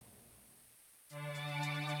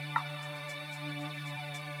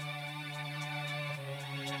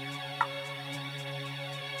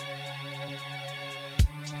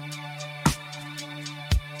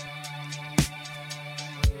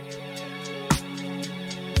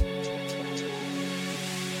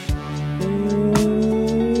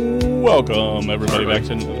Welcome, everybody, back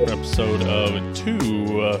to another episode of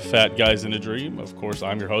Two Fat Guys in a Dream. Of course,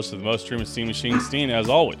 I'm your host of the most Dream Steam Machine, Steen, as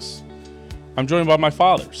always. I'm joined by my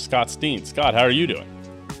father, Scott Steen. Scott, how are you doing?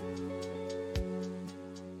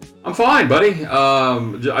 I'm fine, buddy.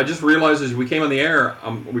 I just realized as we came on the air,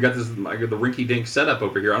 we got this. I got the rinky-dink setup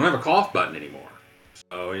over here. I don't have a cough button anymore.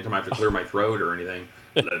 So anytime I have to clear my throat or anything,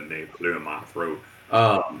 let me clear my throat.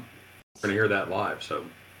 We're gonna hear that live. So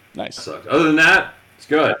Nice. that sucks. Other than that, it's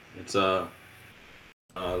good. It's the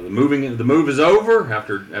move is over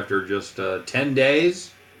after just 10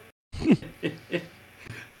 days. Came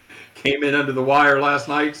in under the wire last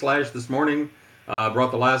night / this morning. Brought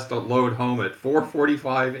the last load home at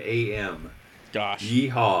 4:45 a.m. Gosh.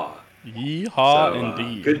 Yeehaw. Yeehaw,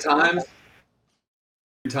 indeed. Good times.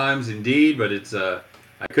 Good times indeed, but it's I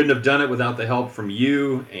couldn't have done it without the help from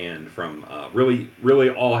you and from really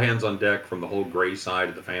all hands on deck from the whole Gray side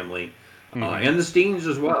of the family, and the Steens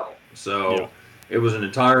as well. So it was an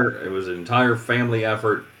entire family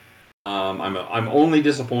effort. I'm only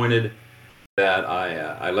disappointed that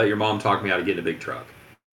I let your mom talk me out of getting a big truck.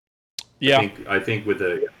 Yeah. I think with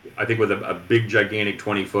a big gigantic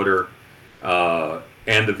 20-footer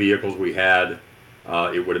and the vehicles we had,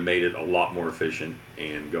 it would have made it a lot more efficient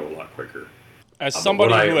and go a lot quicker. As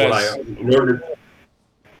somebody what I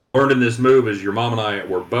learned in this move is your mom and I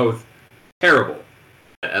were both terrible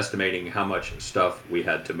at estimating how much stuff we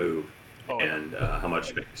had to move and how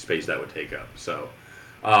much space that would take up. So,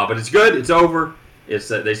 but it's good. It's over. It's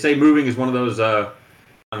they say moving is one of those I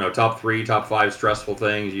don't know, top 3, top 5 stressful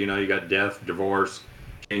things. You know, you got death, divorce,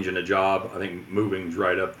 changing a job. I think moving's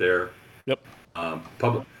right up there. Yep.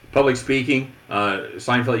 Public speaking.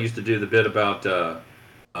 Seinfeld used to do the bit about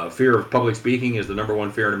fear of public speaking is the number 1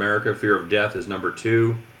 fear in America. Fear of death is number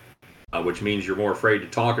 2, which means you're more afraid to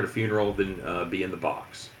talk at a funeral than be in the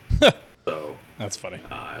box. So that's funny.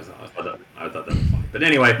 I thought that was funny. But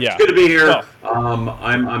anyway, yeah. It's good to be here.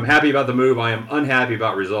 I'm happy about the move. I am unhappy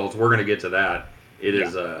about results. We're going to get to that. It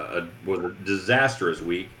was a disastrous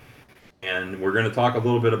week, and we're going to talk a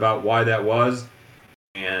little bit about why that was,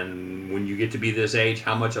 and when you get to be this age,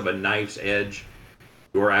 how much of a knife's edge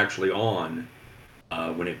you're actually on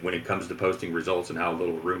when it comes to posting results and how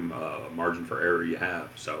little room margin for error you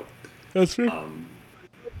have. So that's true.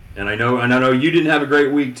 And I know you didn't have a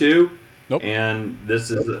great week too. Nope. And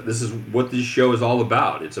this is what this show is all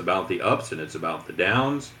about. It's about the ups and it's about the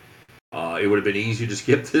downs. It would have been easy to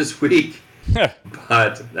skip this week.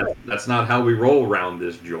 But that's not how we roll around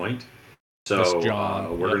this joint. So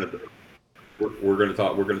we're gonna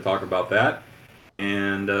talk about that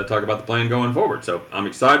and talk about the plan going forward. So I'm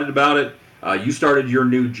excited about it. You started your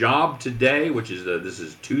new job today, which is this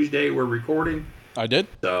is Tuesday. We're recording. I did.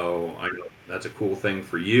 So I know that's a cool thing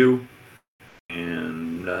for you.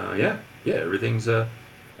 And everything's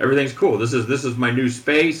cool. This is my new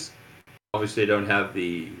space. Obviously, I don't have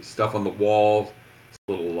the stuff on the wall. It's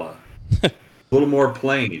a little more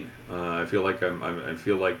plain. I feel like I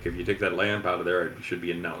feel like if you take that lamp out of there, it should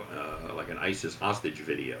be in like an ISIS hostage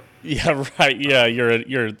video. Yeah, right. Yeah, you're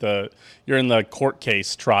in the court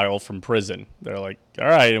case trial from prison. They're like, all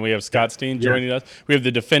right, and we have Scott Steen joining us. We have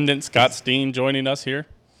the defendant Scott Steen joining us here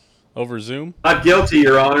over Zoom. Not guilty,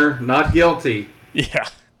 Your Honor. Not guilty. Yeah.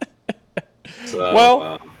 So,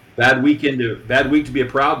 well, bad week to be a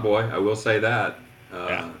Proud Boy. I will say that.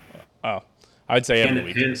 I'd say every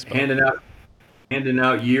week. Handing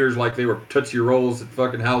out years like they were Tootsie Rolls at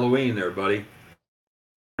fucking Halloween there, buddy.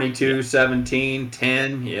 22, 17,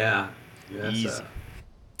 10, yeah. That's,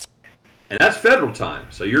 and that's federal time,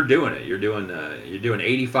 so you're doing it. You're doing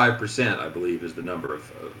 85%, I believe, is the number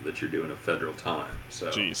of that you're doing of federal time. So,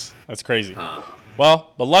 jeez, that's crazy.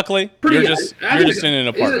 Well, but luckily, you're just in an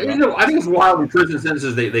apartment. I think it's wild in prison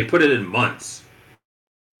sentences they put it in months.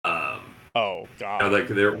 Oh God! Like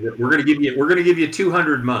we're gonna give you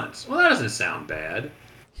 200 months. Well, that doesn't sound bad.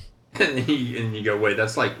 And you go, wait,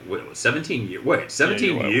 that's like 17 years. Wait,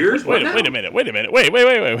 17 years? Wait a minute.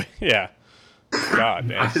 Wait. Yeah. God,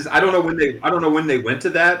 man. I don't know when they went to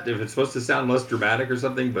that. If it's supposed to sound less dramatic or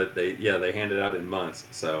something, but they handed out in months.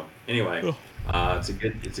 So anyway, it's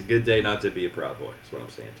a good day not to be a Proud Boy. That's what I'm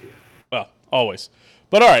saying to you. Well, always.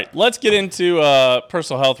 But all right, let's get into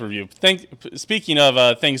personal health review. Speaking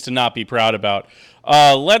of things to not be proud about,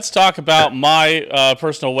 let's talk about my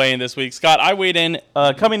personal weigh-in this week. Scott, I weighed in,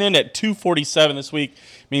 coming in at 247 this week,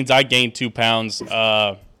 means I gained 2 pounds.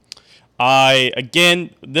 This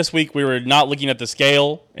week we were not looking at the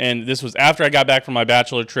scale, and this was after I got back from my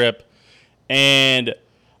bachelor trip. And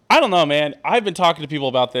I don't know, man. I've been talking to people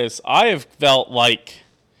about this. I have felt like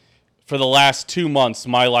for the last 2 months,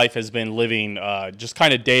 my life has been living just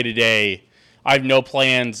kind of day to day I have no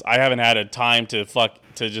plans. I haven't had a time to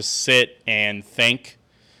just sit and think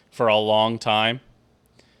for a long time.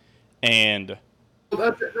 And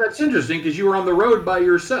well, that's interesting because you were on the road by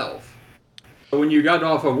yourself. When you got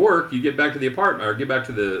off of work, you get back to the apartment or get back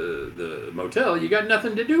to the motel, you got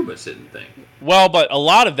nothing to do but sit and think. well, but a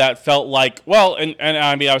lot of that felt like, well, and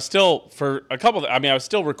I mean, I was still for a couple of, I mean, I was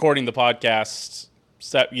still recording the podcast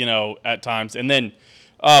set, at times. And then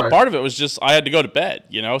Right. part of it was just, I had to go to bed,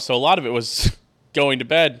 so a lot of it was going to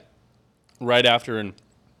bed right after and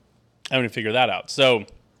having to figure that out. So,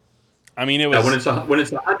 I mean, it was, when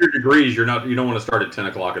it's 100 degrees, you don't want to start at 10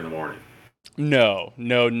 o'clock in the morning. no,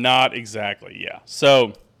 not exactly. Yeah.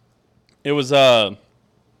 So it was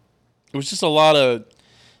just a lot of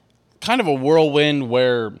kind of a whirlwind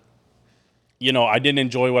where, I didn't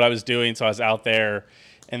enjoy what I was doing. So I was out there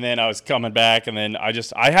and then I was coming back and then I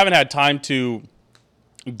haven't had time to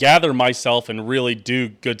gather myself and really do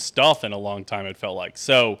good stuff in a long time. It felt like,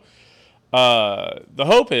 so, the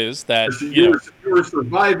hope is that, you were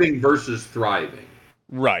surviving versus thriving.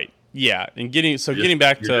 Right. Yeah. And getting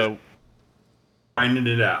back to finding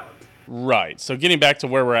it out. Right. So getting back to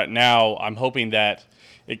where we're at now, I'm hoping that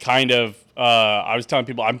it kind of, I was telling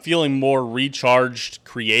people, I'm feeling more recharged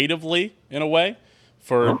creatively in a way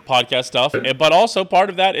for podcast stuff. But also part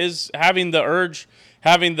of that is having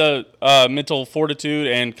the mental fortitude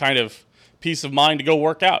and kind of peace of mind to go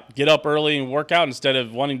work out, get up early and work out instead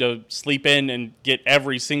of wanting to sleep in and get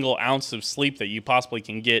every single ounce of sleep that you possibly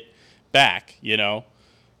can get back,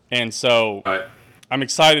 And so Right. I'm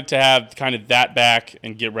excited to have kind of that back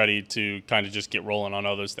and get ready to kind of just get rolling on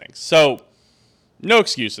all those things. So, no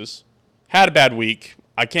excuses. Had a bad week.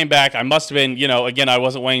 I came back. I must have been, again, I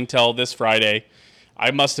wasn't waiting until this Friday. I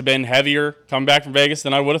must have been heavier coming back from Vegas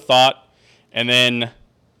than I would have thought. And then,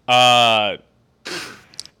 I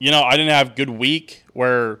didn't have a good week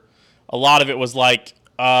where a lot of it was like,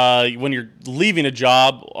 when you're leaving a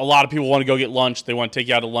job, a lot of people want to go get lunch. They want to take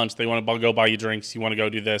you out to lunch. They want to go buy you drinks. You want to go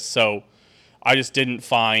do this. So I just didn't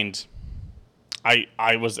find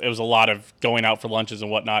it was a lot of going out for lunches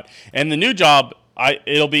and whatnot. And the new job,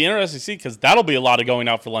 it'll be interesting to see because that'll be a lot of going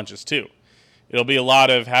out for lunches too. It'll be a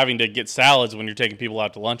lot of having to get salads when you're taking people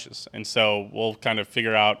out to lunches. And so we'll kind of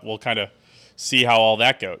see how all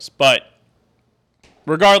that goes. But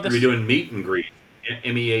regardless. We're doing meet and greet,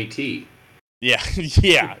 MEAT. Yeah,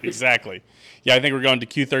 yeah, exactly. Yeah, I think we're going to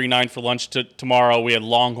Q39 for lunch tomorrow. We had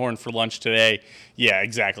Longhorn for lunch today. Yeah,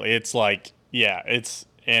 exactly. It's like, yeah, it's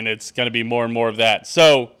going to be more and more of that.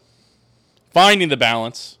 So finding the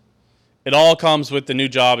balance, it all comes with the new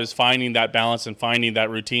job is finding that balance and finding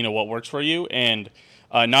that routine of what works for you. And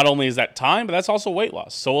not only is that time, but that's also weight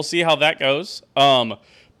loss. So we'll see how that goes.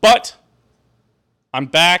 But I'm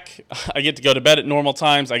back. I get to go to bed at normal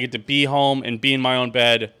times. I get to be home and be in my own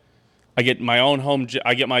bed. I get my own home.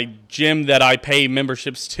 I get my gym that I pay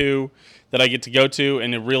memberships to that I get to go to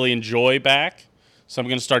and really enjoy back. So I'm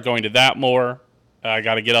going to start going to that more. I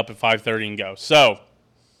got to get up at 5:30 and go. So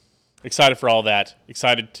excited for all that.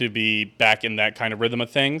 Excited to be back in that kind of rhythm of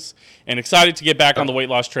things. And excited to get back on the weight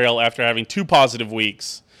loss trail after having 2 positive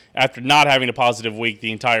weeks, after not having a positive week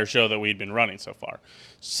the entire show that we'd been running so far.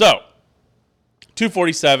 So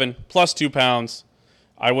 247 plus 2 pounds.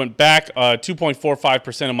 I went back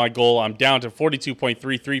 2.45% of my goal. I'm down to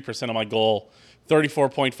 42.33% of my goal.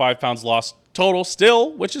 34.5 pounds lost total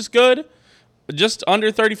still, which is good. Just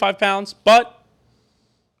under 35 pounds, but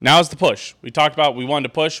now's the push. We talked about we wanted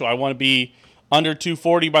to push. So I want to be under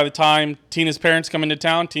 240 by the time Tina's parents come into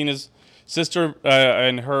town. Tina's sister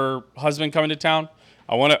and her husband come into town.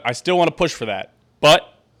 I still want to push for that,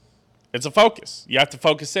 but it's a focus. You have to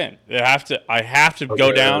focus in. I have to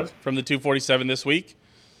go down from the 247 this week.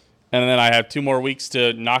 And then I have 2 more weeks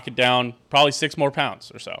to knock it down, probably 6 more pounds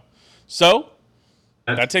or so. So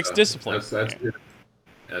that takes discipline. That's good.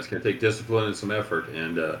 That's going to take discipline and some effort,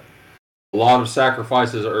 and a lot of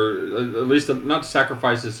sacrifices, or at least not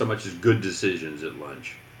sacrifices so much as good decisions at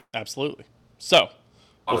lunch. Absolutely. So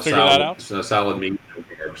we'll figure that out. Salad, meat, no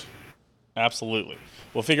carbs. Absolutely.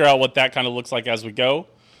 We'll figure out what that kind of looks like as we go.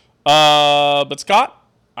 But Scott,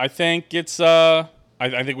 I think it's. I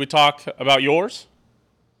think we talk about yours.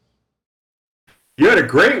 You had a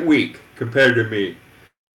great week compared to me.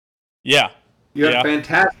 Yeah. You had a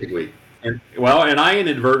fantastic week. And I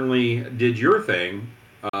inadvertently did your thing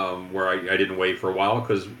where I didn't weigh for a while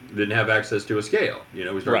because didn't have access to a scale.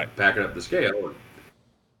 We started packing up the scale.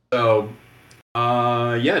 So,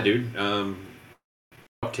 yeah, dude.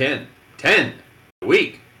 Up 10 a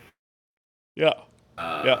week. Yeah.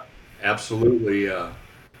 Yeah. Absolutely. I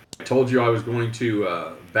told you I was going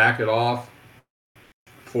to back it off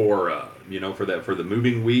for the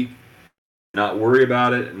moving week. not worry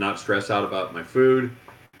about it, not stress out about my food.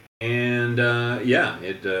 And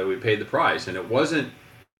we paid the price. And it wasn't,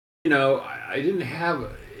 I didn't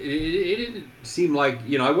have, it didn't seem like,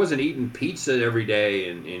 I wasn't eating pizza every day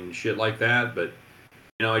and shit like that. But,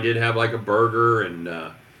 I did have like a burger and,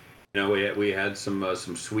 we had some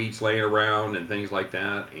sweets laying around and things like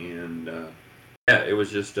that. And, it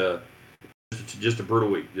was just a brutal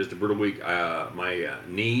week. Just a brutal week. My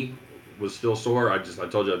knee was still sore. I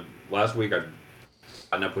told you last week I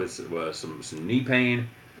ended up with some knee pain.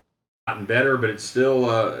 Gotten better, but it's still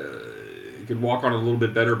you could walk on it a little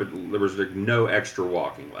bit better. But there was like no extra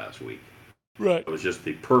walking last week. Right. It was just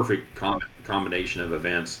the perfect combination of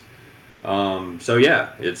events. So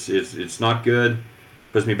yeah, it's not good.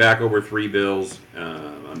 Puts me back over 3 bills.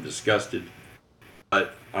 I'm disgusted,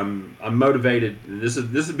 but I'm motivated. This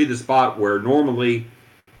would be the spot where normally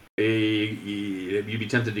you'd be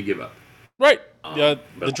tempted to give up. Right. Yeah,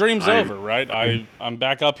 the dream's over, right? I'm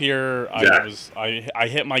back up here. Exactly. I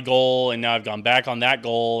hit my goal, and now I've gone back on that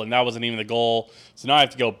goal, and that wasn't even the goal. So now I have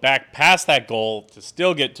to go back past that goal to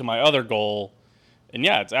still get to my other goal. And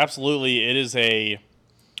yeah, it is a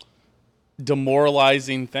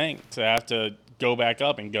demoralizing thing to have to go back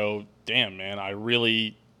up and go, damn, man, I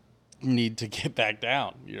really need to get back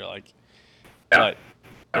down. You're like, but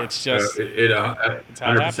it's just it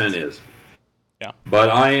 100% is. Yeah. But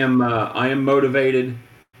I am motivated.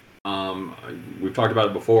 We've talked about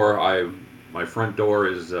it before. My front door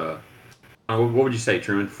is what would you say,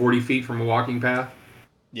 Truman? 40 feet from a walking path.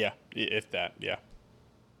 Yeah, if that. Yeah.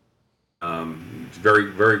 It's very,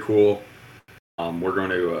 very cool. We're going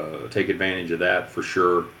to take advantage of that for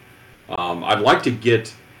sure. I'd like to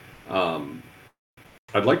get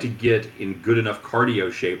in good enough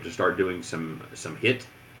cardio shape to start doing some HIIT.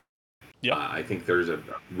 Yeah, I think there's a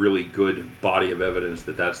really good body of evidence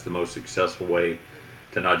that that's the most successful way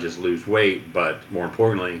to not just lose weight, but more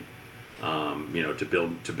importantly, to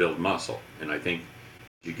build muscle. And I think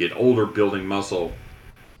as you get older, building muscle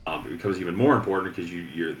it becomes even more important because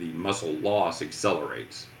the muscle loss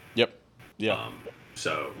accelerates. Yep. Yeah.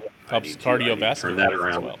 So helps cardiovascular turn that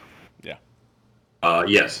around. As well. Yeah.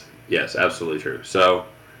 Yes, absolutely true. So,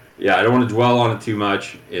 yeah, I don't want to dwell on it too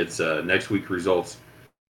much. It's next week results.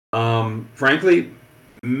 Frankly,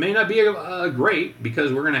 may not be great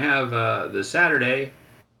because we're going to have the Saturday,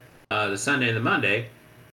 the Sunday, and the Monday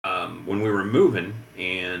when we were moving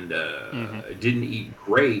and didn't eat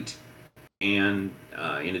great. And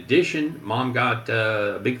in addition, Mom got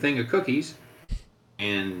a big thing of cookies,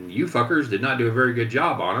 and you fuckers did not do a very good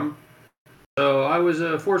job on them. So I was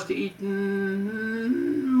forced to eat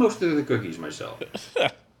most of the cookies myself.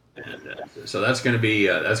 And so that's going to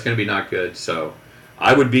be not good. So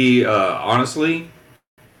I would be honestly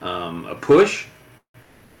a push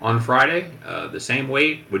on Friday. The same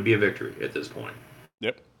weight would be a victory at this point.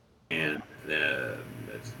 Yep. And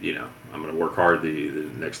I'm going to work hard the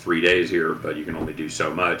next 3 days here, but you can only do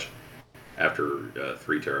so much after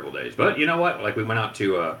 3 terrible days. But you know what? Like we went out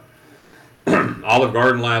to Olive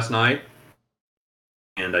Garden last night,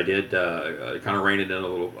 and I did kind of rein it in a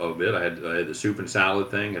little bit. I had the soup and salad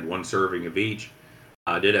thing, had 1 serving of each.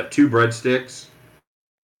 I did have 2 breadsticks,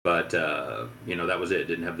 but that was it.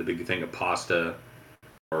 Didn't have the big thing of pasta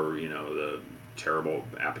or the terrible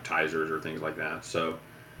appetizers or things like that. So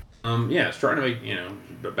it's trying to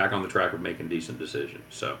make back on the track of making decent decisions.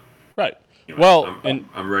 So right. Anyway, Well,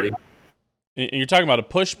 I'm ready. And you're talking about a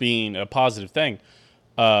push being a positive thing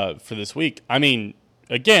for this week. I mean,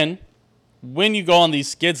 again, when you go on these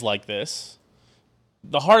skids like this,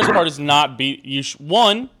 the hardest part is not beat you.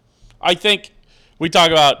 One, I think we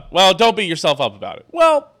talk about, well, don't beat yourself up about it.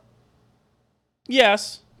 Well,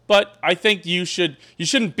 yes, but I think you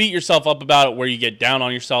shouldn't beat yourself up about it where you get down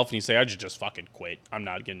on yourself and you say, I should just fucking quit. I'm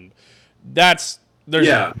not getting. But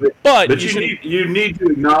you need to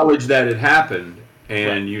acknowledge that it happened.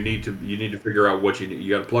 And you need to figure out what you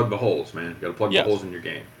got to plug the holes, man. You got to plug the holes in your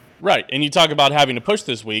game. Right, and you talk about having to push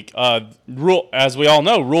this week. As we all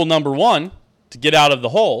know, rule number 1 to get out of the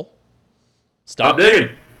hole: stop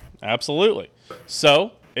digging. Absolutely.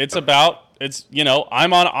 So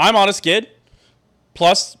I'm on a skid.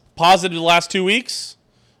 Plus positive the last 2 weeks.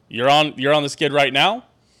 You're on the skid right now.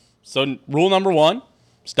 So rule number 1: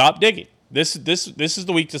 stop digging. This is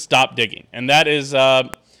the week to stop digging, and that is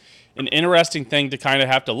an interesting thing to kind of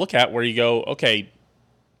have to look at where you go, okay,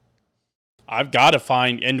 I've got to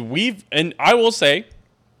find, and I will say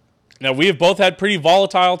that we have both had pretty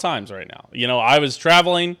volatile times right now. I was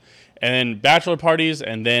traveling and then bachelor parties,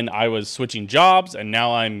 and then I was switching jobs, and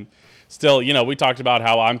now I'm still, we talked about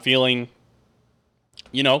how I'm feeling,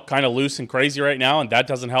 kind of loose and crazy right now, and that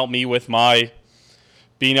doesn't help me with my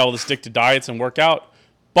being able to stick to diets and work out.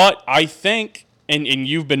 But I think, and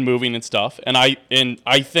you've been moving and stuff, and I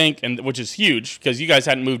think, and which is huge because you guys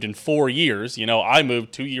hadn't moved in 4 years. You know, I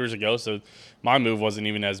moved 2 years ago, so my move wasn't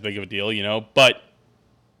even as big of a deal. You know, but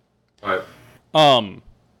right.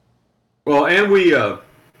 Well, and we, yeah,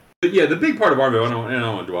 the big part of our move. I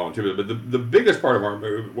don't want to dwell on too much, but the biggest part of our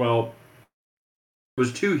move, well,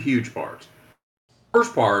 was 2 huge parts.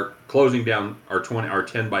 First part, closing down our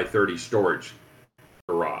 10 by 30 storage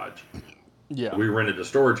garage. Yeah, we rented a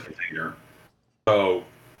storage container, so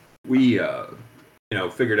we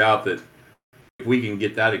figured out that if we can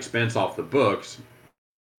get that expense off the books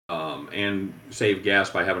and save gas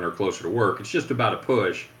by having her closer to work, it's just about a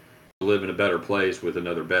push to live in a better place with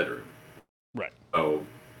another bedroom. Right. So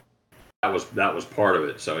that was part of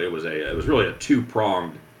it. So it was really a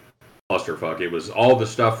 2-pronged clusterfuck. It was all the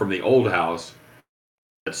stuff from the old house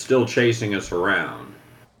that's still chasing us around.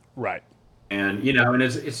 Right. And and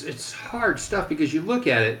it's hard stuff because you look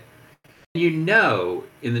at it, and in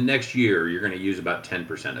the next year you're going to use about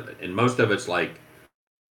 10% of it, and most of it's like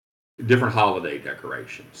different holiday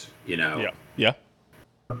decorations. Yeah. Yeah.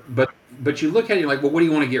 But you look at it, you're like, well, what do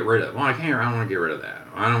you want to get rid of? Well, I don't want to get rid of that.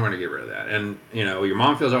 I don't want to get rid of that. And your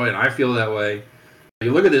mom feels that way, and I feel that way.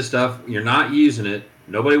 You look at this stuff, you're not using it.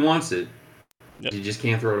 Nobody wants it. Yep. You just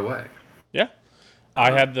can't throw it away. Yeah.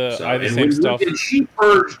 I had the same stuff. And she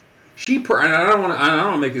purged. And I don't want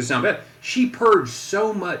to make this sound bad. She purged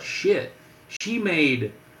so much shit. She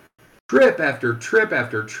made trip after trip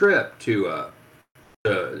after trip to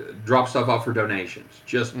drop stuff off for donations.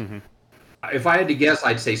 Just if I had to guess,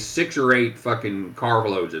 I'd say 6 or 8 fucking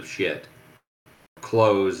carloads of shit,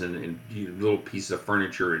 clothes and little pieces of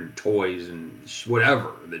furniture and toys and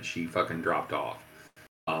whatever that she fucking dropped off.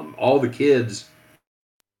 All the kids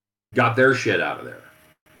got their shit out of there.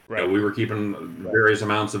 Right. We were keeping various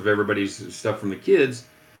amounts of everybody's stuff from the kids.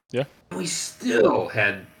 Yeah. And we still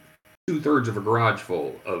had 2/3 of a garage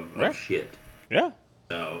full of shit. Yeah.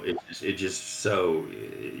 So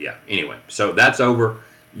yeah. Anyway, so that's over.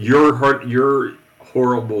 Your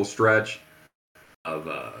horrible stretch of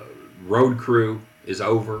road crew is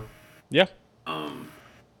over. Yeah. And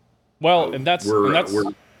we're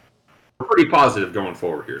pretty positive going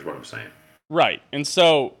forward. Here's what I'm saying. Right. And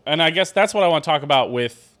I guess that's what I want to talk about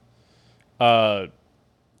with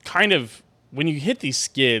kind of when you hit these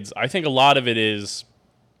skids. I think a lot of it is,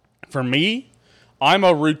 for me, I'm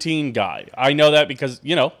a routine guy. I know that because,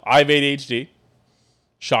 I have ADHD.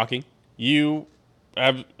 Shocking. You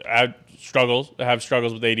have struggles with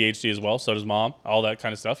ADHD as well. So does mom. All that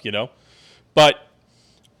kind of stuff, But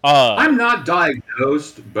I'm not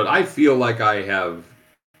diagnosed, but I feel like I have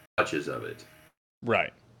touches of it.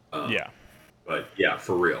 Right. Yeah. But yeah,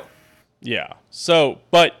 for real. Yeah. So,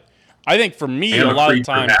 but I think for me, a lot of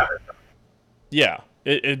times,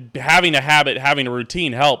 having a habit, having a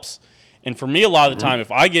routine helps. And for me, a lot of the time,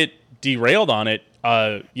 if I get derailed on it,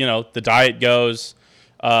 the diet goes,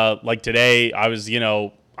 like today, I was,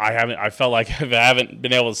 I felt like I haven't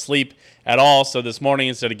been able to sleep at all. So this morning,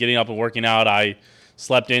 instead of getting up and working out, I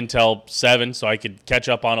slept in till 7 so I could catch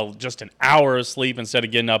up on just an hour of sleep instead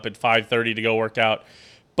of getting up at 5:30 to go work out.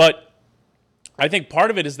 But I think part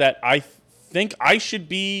of it is that I think I should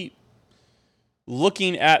be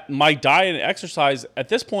looking at my diet and exercise. At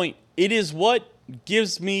this point, it is what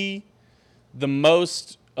gives me the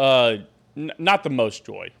most, not the most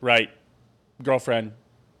joy, right? Girlfriend,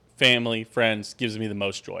 family, friends gives me the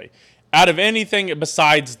most joy. Out of anything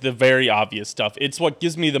besides the very obvious stuff, it's what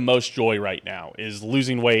gives me the most joy right now is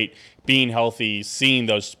losing weight, being healthy, seeing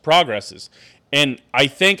those progresses. And I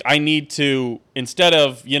think I need to, instead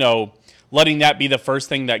of, letting that be the first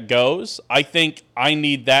thing that goes, I think I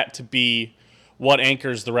need that to be what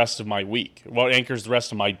anchors the rest of my week, what anchors the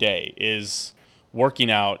rest of my day is working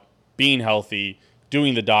out, being healthy,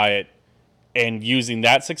 doing the diet, and using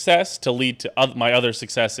that success to lead to my other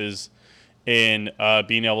successes in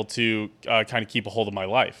being able to kind of keep a hold of my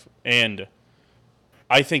life. And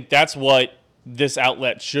I think that's what this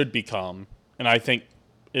outlet should become, and I think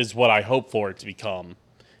is what I hope for it to become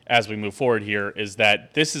as we move forward here, is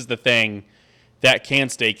that this is the thing that can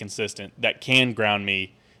stay consistent, that can ground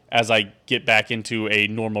me as I get back into a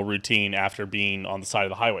normal routine after being on the side of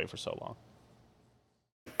the highway for so long.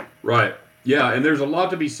 Right. Yeah, and there's a lot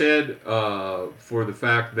to be said for the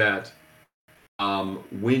fact that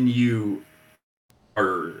when you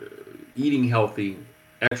are eating healthy,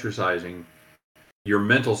 exercising, your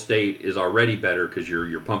mental state is already better because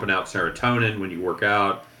you're pumping out serotonin when you work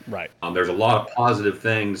out. Right. There's a lot of positive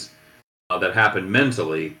things that happen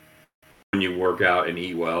mentally when you work out and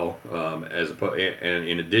eat well, and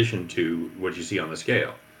in addition to what you see on the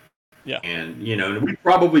scale. Yeah. And, we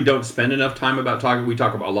probably don't spend enough time we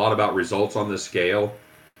talk about a lot about results on this scale,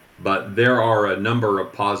 but there are a number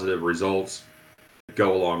of positive results that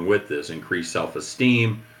go along with this. Increased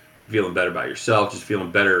self-esteem, feeling better about yourself, just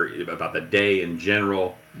feeling better about the day in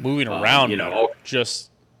general. Moving around, all kinds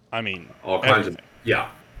everything. of, yeah.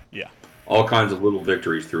 Yeah. All kinds of little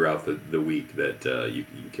victories throughout the week that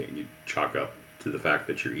you chalk up to the fact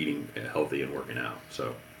that you're eating healthy and working out.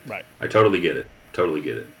 So right. I totally get it. Totally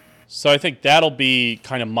get it. So I think that'll be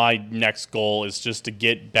kind of my next goal, is just to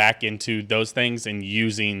get back into those things and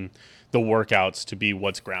using the workouts to be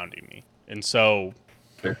what's grounding me. And so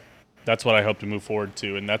that's what I hope to move forward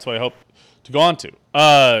to, and that's what I hope to go on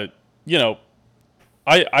to.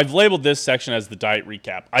 I've labeled this section as the diet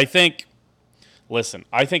recap. I think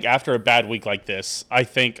after a bad week like this, I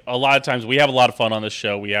think a lot of times we have a lot of fun on this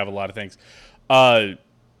show. We have a lot of things.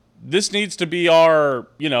 This needs to be our,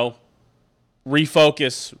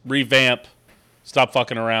 refocus, revamp, stop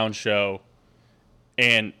fucking around show.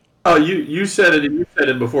 And you said it. You said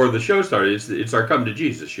it before the show started. It's our come to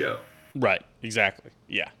Jesus show. Right. Exactly.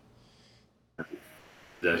 Yeah.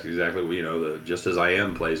 That's exactly what the "Just As I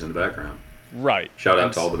Am" plays in the background. Right. Shout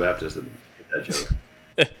out to all the Baptists that did that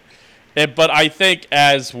joke. But I think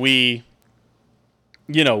as we,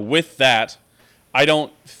 with that, I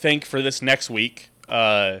don't think for this next week,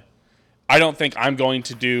 I don't think I'm going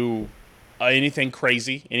to do anything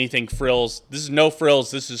crazy, anything frills. This is no frills.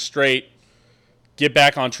 This is straight. Get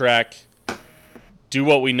back on track. Do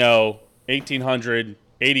what we know. 1,800,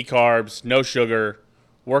 80 carbs, no sugar.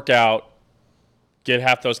 Work out. Get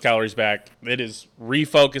half those calories back. It is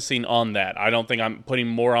refocusing on that. I don't think I'm putting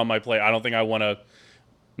more on my plate. I don't think I want to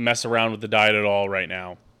mess around with the diet at all right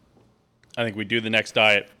now. I think we do the next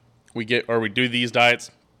diet. We do these diets.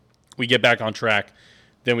 We get back on track.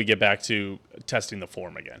 Then we get back to testing the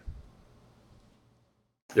form again.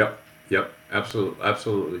 Yep.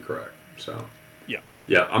 Absolutely correct. So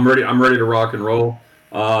yeah, I'm ready to rock and roll.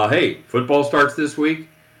 Hey, football starts this week.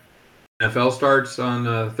 NFL starts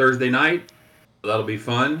on Thursday night. That'll be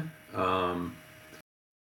fun. It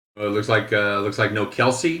looks like no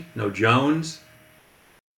Kelsey, no Jones.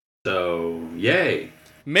 So yay.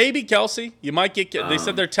 Maybe Kelsey. You might get. They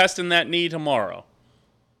said they're testing that knee tomorrow.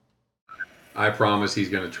 I promise he's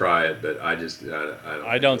going to try it, but I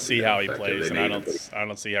don't see how he plays, and I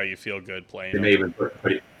don't see how you feel good playing. They may even put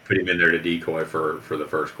him in there to decoy for the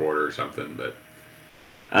first quarter or something, but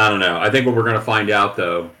I don't know. I think what we're going to find out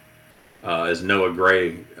though is Noah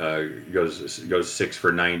Gray goes 6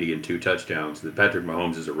 for 90 and 2 touchdowns. That Patrick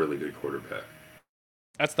Mahomes is a really good quarterback.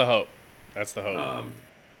 That's the hope.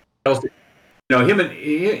 Kelsey,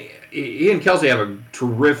 he and Kelsey have a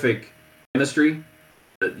terrific chemistry.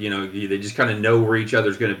 They just kind of know where each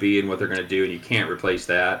other's going to be and what they're going to do, and you can't replace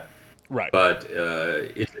that. Right. But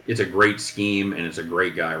it's a great scheme, and it's a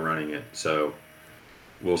great guy running it. So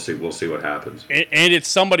we'll see what happens. And it's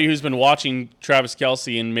somebody who's been watching Travis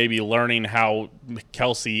Kelce and maybe learning how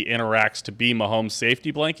Kelce interacts to be Mahomes'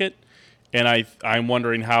 safety blanket. And I'm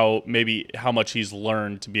wondering how much he's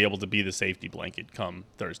learned to be able to be the safety blanket come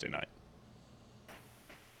Thursday night.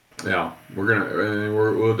 Yeah,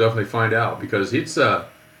 we'll definitely find out, because it's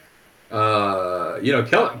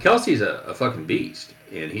Kelsey's a fucking beast,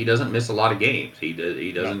 and he doesn't miss a lot of games. He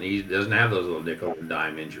doesn't have those little nickel and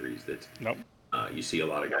dime injuries that you see a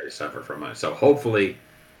lot of guys suffer from. So hopefully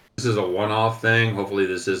this is a one-off thing. Hopefully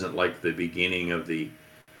this isn't like the beginning of the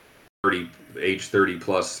age 30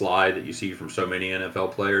 plus slide that you see from so many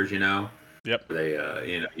NFL players. Yep. They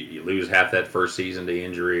you lose half that first season to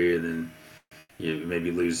injury, and then you maybe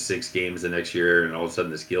lose 6 games the next year, and all of a sudden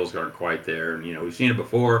the skills aren't quite there. And we've seen it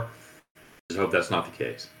before. Just hope that's not the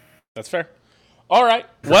case. That's fair. All right.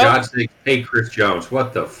 For God's sake, hey, Chris Jones,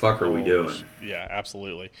 what the fuck are we doing? Yeah,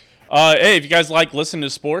 absolutely. Hey, if you guys like listening to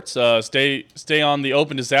sports, stay on the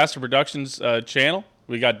Open Disaster Productions channel.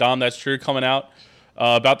 We got Dom That's True coming out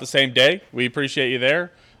about the same day. We appreciate you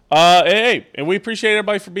there. Hey, and we appreciate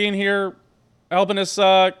everybody for being here, helping us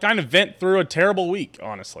kind of vent through a terrible week,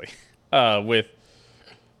 honestly. With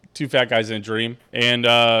 2 fat guys in a dream, and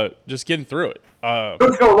just getting through it.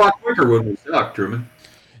 Let's go a lot quicker when we suck, Truman.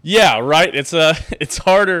 Yeah, right. It's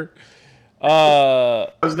harder. I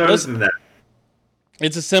was noticing that.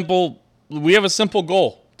 We have a simple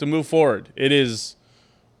goal to move forward. It is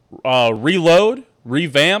reload,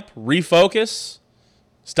 revamp, refocus,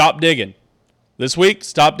 stop digging. This week,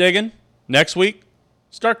 stop digging. Next week,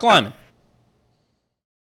 start climbing.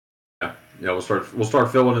 Yeah, we'll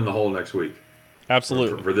start filling in the hole next week.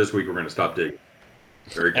 Absolutely. For this week, we're going to stop digging.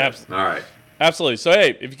 Very good. All right. Absolutely. So,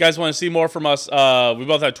 hey, if you guys want to see more from us, we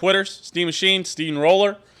both have Twitters, Steam Machine, Steam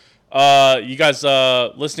Roller. You guys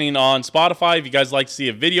listening on Spotify, if you guys like to see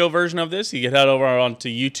a video version of this, you can head over onto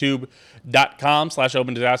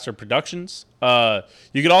youtube.com/Open Disaster Productions.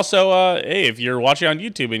 You could also, hey, if you're watching on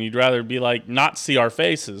YouTube and you'd rather be like not see our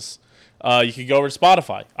faces, you could go over to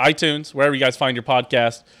Spotify, iTunes, wherever you guys find your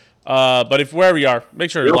podcast. But if wherever you are,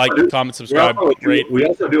 make sure to like, comment, subscribe, rate. We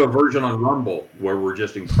also do a version on Rumble where we're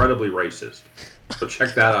just incredibly racist. So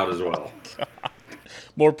check that out as well.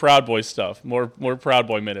 More Proud Boy stuff. More Proud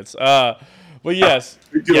Boy minutes. But yes,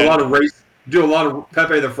 we do a lot of race. Do a lot of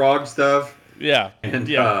Pepe the Frog stuff. Yeah, and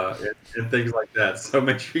things like that. So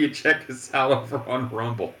make sure you check us out over on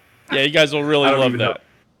Rumble. Yeah, you guys will really love that.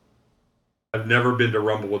 I've never been to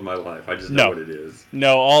Rumble in my life. I just know what it is.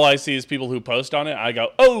 No, all I see is people who post on it. I go,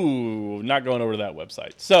 oh, not going over to that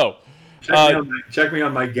website. So check me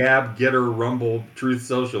on my Gab, Getter, Rumble, Truth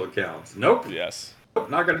Social accounts. Nope. Yes. Nope,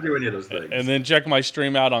 not going to do any of those things. And then check my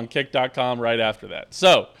stream out on kick.com right after that.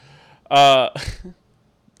 So,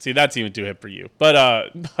 see, that's even too hip for you.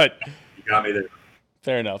 But you got me there.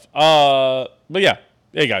 Fair enough. But yeah.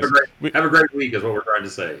 Hey guys, have a great week is what we're trying to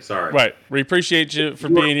say. Sorry. Right. We appreciate you for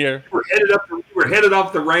being here. You were headed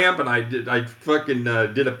off the ramp, and I fucking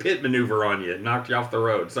did a pit maneuver on you and knocked you off the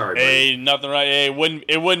road. Sorry. Hey, buddy. Nothing right. Hey,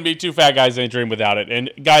 it wouldn't be Two Fat Guys in a Dream without it.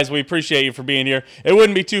 And guys, we appreciate you for being here. It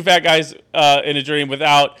wouldn't be Two Fat Guys in a Dream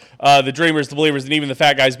without the Dreamers, the Believers, and even the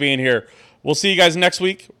Fat Guys being here. We'll see you guys next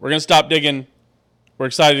week. We're gonna stop digging. We're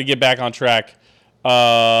excited to get back on track.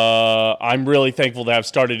 I'm really thankful to have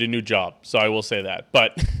started a new job, so I will say that.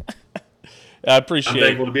 But I appreciate it. I'm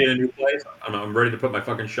thankful to be in a new place. I'm ready to put my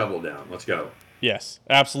fucking shovel down. Let's go. Yes,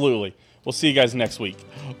 absolutely. We'll see you guys next week.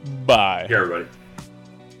 Bye. Hey, everybody.